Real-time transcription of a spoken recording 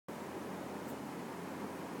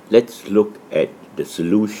let's look at the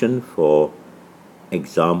solution for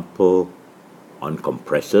example on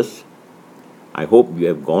compressors. I hope you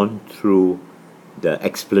have gone through the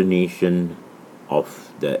explanation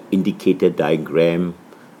of the indicator diagram,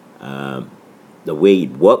 the way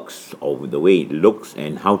it works or the way it looks,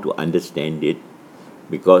 and how to understand it,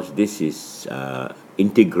 because this is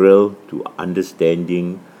integral to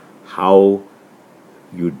understanding how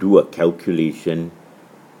you do a calculation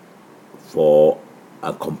for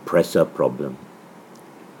a compressor problem.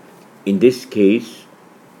 In this case,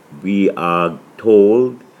 we are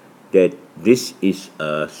told that this is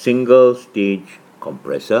a single stage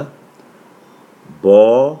compressor,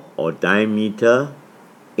 bore or diameter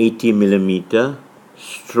 80 millimeter,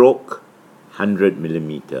 stroke 100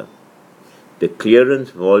 millimeter. The clearance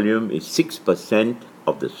volume is 6%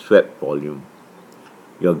 of the swept volume.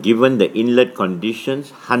 You're given the inlet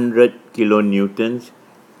conditions 100 kilonewtons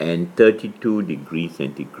and 32 degrees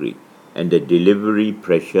centigrade, and the delivery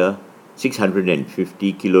pressure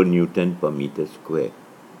 650 kilonewton per meter square.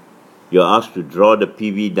 You're asked to draw the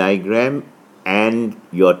PV diagram, and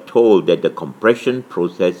you're told that the compression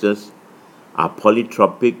processes are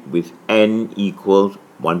polytropic with N equals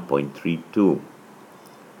 1.32.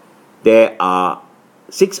 There are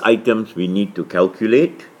 6 items we need to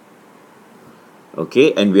calculate.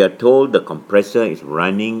 Okay, and we are told the compressor is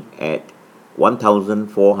running at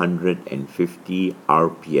 1450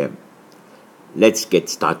 RPM. Let's get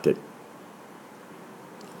started.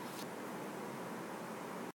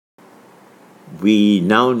 We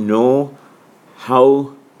now know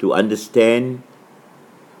how to understand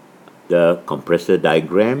the compressor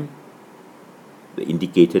diagram, the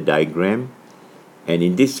indicator diagram, and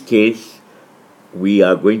in this case, we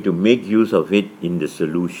are going to make use of it in the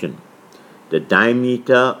solution. The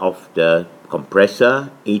diameter of the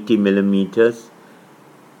compressor 80 millimeters,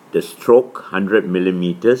 the stroke 100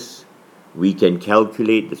 millimeters. We can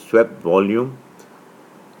calculate the swept volume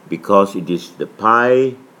because it is the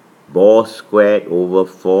pi bore squared over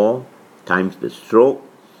 4 times the stroke,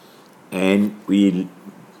 and we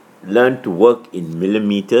learn to work in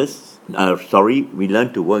millimeters. We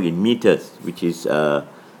learn to work in meters, which is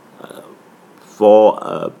for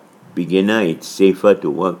a beginner, it's safer to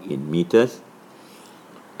work in meters.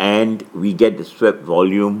 And we get the swept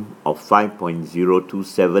volume of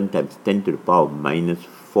 5.027 times 10 to the power of minus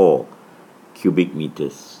 4 cubic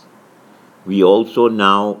meters. We also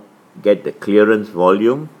now get the clearance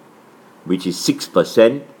volume, which is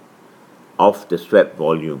 6% of the swept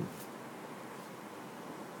volume.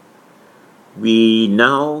 We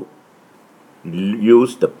now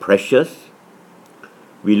use the pressures.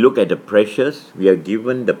 We look at the pressures. We are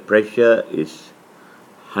given the pressure is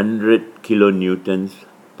 100 kilonewtons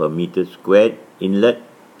per meter squared inlet,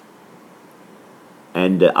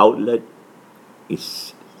 and the outlet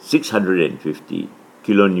is 650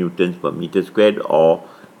 kilonewtons per meter squared, or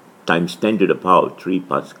times 10 to the power of 3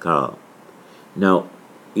 Pascal. Now,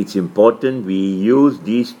 it's important we use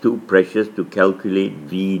these two pressures to calculate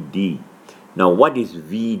VD. Now, what is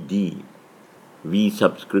VD? V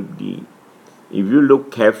subscript D. If you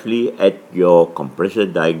look carefully at your compressor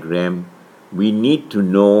diagram, we need to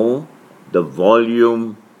know the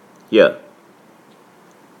volume here.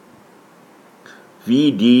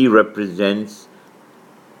 VD represents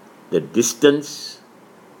the distance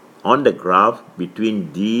on the graph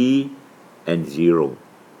between D and 0.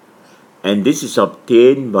 And this is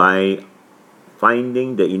obtained by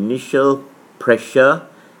finding the initial pressure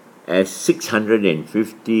as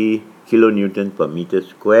 650 kilonewtons per meter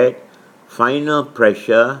squared, final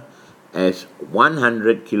pressure as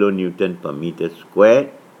 100 kilonewton per meter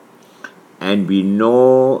squared, and we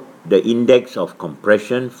know the index of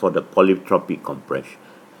compression for the polytropic compression.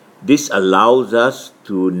 This allows us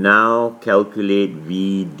to now calculate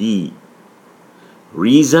VD.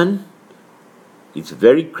 Reason? It's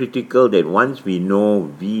very critical that once we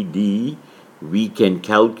know VD, we can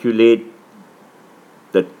calculate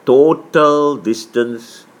the total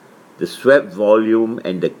distance the swept volume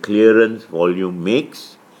and the clearance volume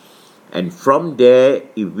makes, and from there,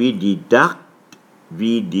 if we deduct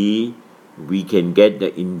VD, we can get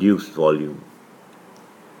the induced volume.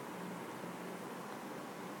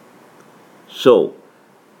 So,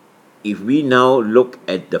 if we now look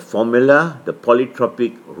at the formula, the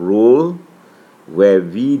polytropic rule, where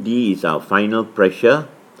VD is our final pressure,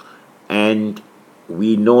 and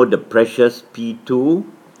we know the pressures P2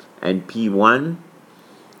 and P1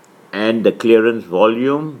 and the clearance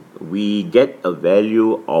volume, we get a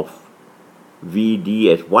value of VD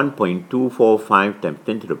as 1.245 times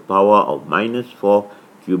 10 to the power of minus 4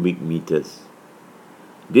 cubic meters.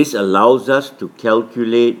 This allows us to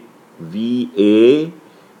calculate VA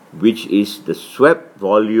which is the swept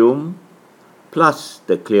volume plus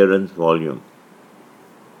the clearance volume.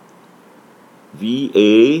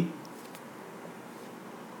 VA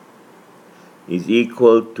is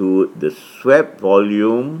equal to the swept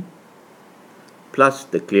volume plus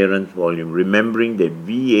the clearance volume. Remembering that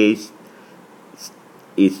VA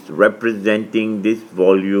is representing this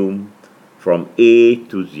volume from A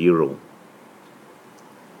to 0.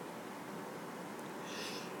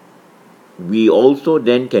 We also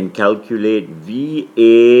then can calculate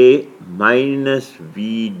VA minus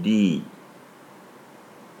VD.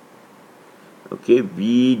 Okay,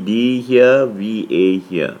 VD here, VA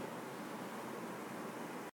here.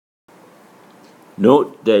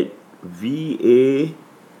 Note that VA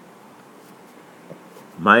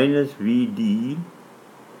minus VD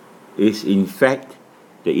is in fact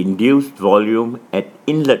the induced volume at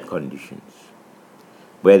inlet conditions,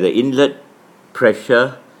 where the inlet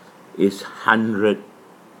pressure is 100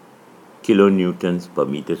 kilonewtons per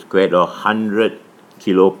meter squared or 100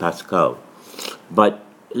 kilopascal. But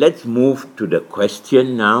let's move to the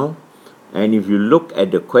question now. And if you look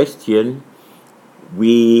at the question,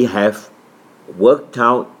 we have worked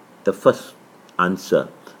out the first answer,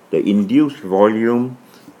 the induced volume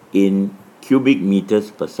in cubic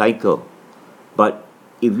meters per cycle. But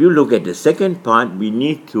if you look at the second part, we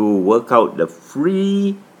need to work out the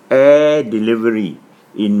free air delivery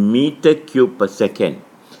in meter cube per second.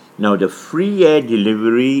 Now, the free air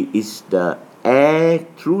delivery is the air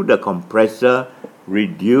through the compressor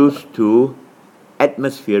reduced to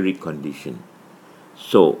atmospheric condition.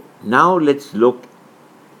 So, now let's look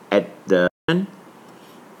at the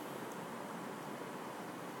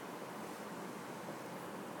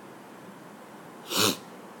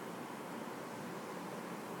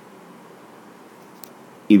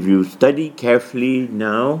if you study carefully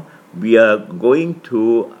now, we are going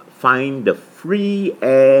to find the free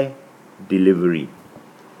air delivery.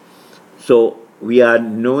 So we are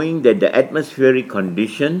knowing that the atmospheric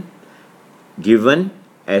condition given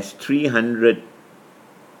as 300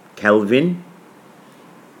 Kelvin,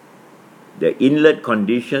 the inlet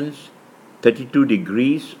conditions 32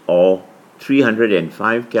 degrees or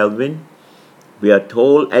 305 Kelvin. We are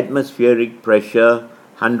told atmospheric pressure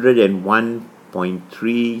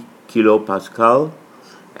 101.3 kilopascal,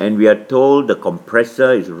 and we are told the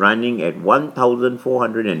compressor is running at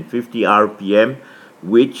 1450 RPM,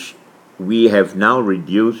 which we have now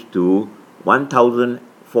reduced to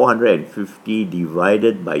 1450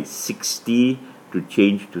 divided by 60 to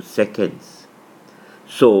change to seconds.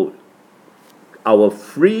 So our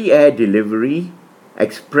free air delivery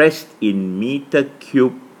expressed in meter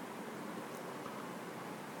cube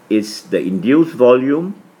is the induced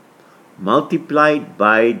volume multiplied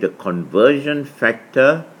by the conversion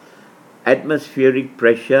factor atmospheric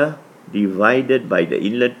pressure divided by the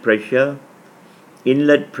inlet pressure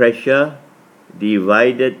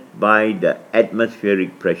divided by the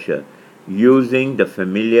atmospheric pressure, using the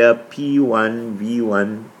familiar P1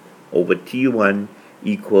 V1 over T1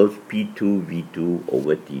 equals P2 V2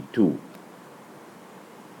 over T2.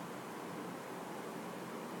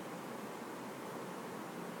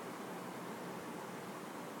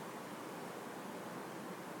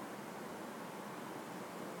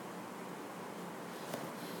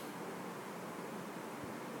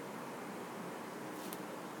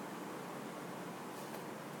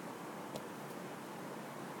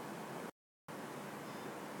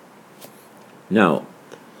 Now,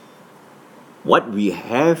 what we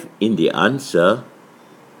have in the answer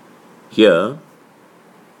here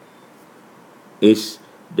is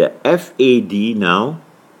the FAD now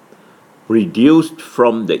reduced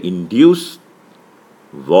from the induced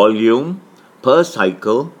volume per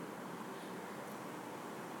cycle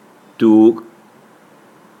to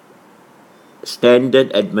standard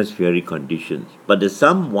atmospheric conditions. But the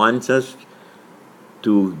sum wants us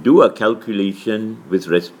to do a calculation with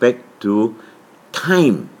respect to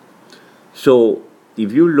time. So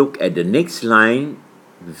if you look at the next line,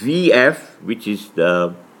 VF, which is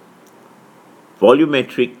the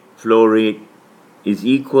volumetric flow rate, is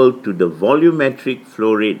equal to the volumetric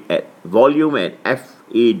flow rate at volume at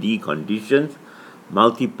FAD conditions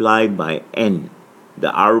multiplied by N,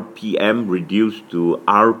 the RPM reduced to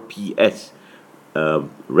RPS,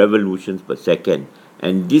 revolutions per second.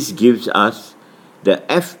 And this gives us the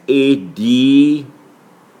FAD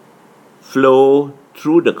flow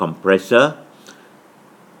through the compressor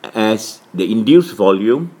as the induced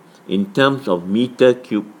volume in terms of meter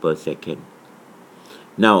cube per second.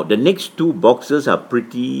 Now, the next two boxes are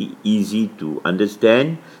pretty easy to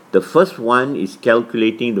understand. The first one is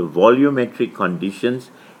calculating the volumetric conditions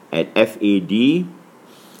at FAD,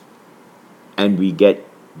 and we get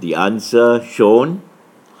The answer shown,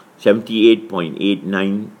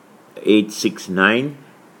 78.86869,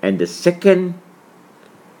 and the second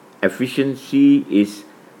efficiency is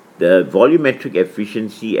the volumetric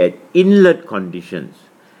efficiency at inlet conditions,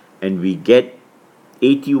 and we get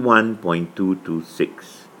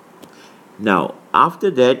 81.226. Now, after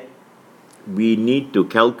that, we need to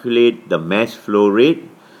calculate the mass flow rate.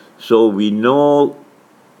 So we know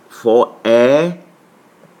for air,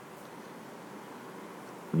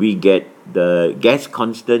 we get the gas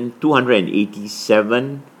constant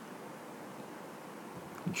 287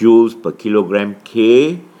 joules per kilogram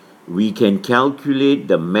K. We can calculate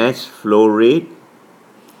the mass flow rate,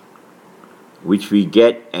 which we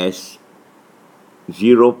get as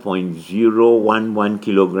 0.011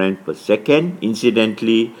 kilograms per second.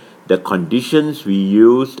 Incidentally, the conditions we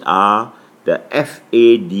used are the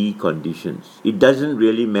FAD conditions. It doesn't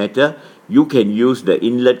really matter. You can use the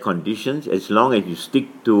inlet conditions as long as you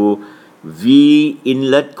stick to V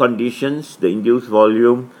inlet conditions, the induced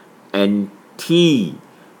volume, and T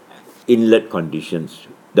inlet conditions.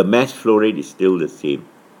 The mass flow rate is still the same.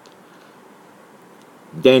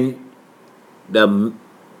 Then the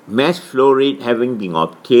mass flow rate having been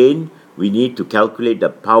obtained, we need to calculate the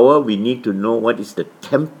power. We need to know what is the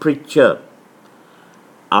temperature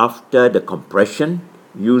after the compression.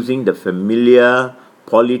 Using the familiar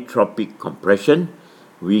polytropic compression,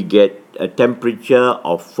 we get a temperature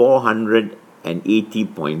of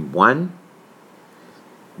 480.1.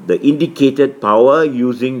 The indicated power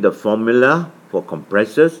using the formula for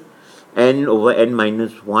compressors, N over N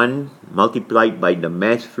minus 1 multiplied by the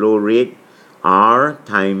mass flow rate, R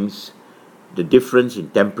times the difference in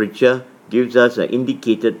temperature, gives us an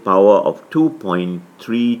indicated power of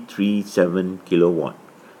 2.337 kilowatt.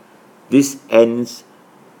 This ends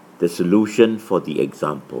the solution for the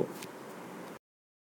example.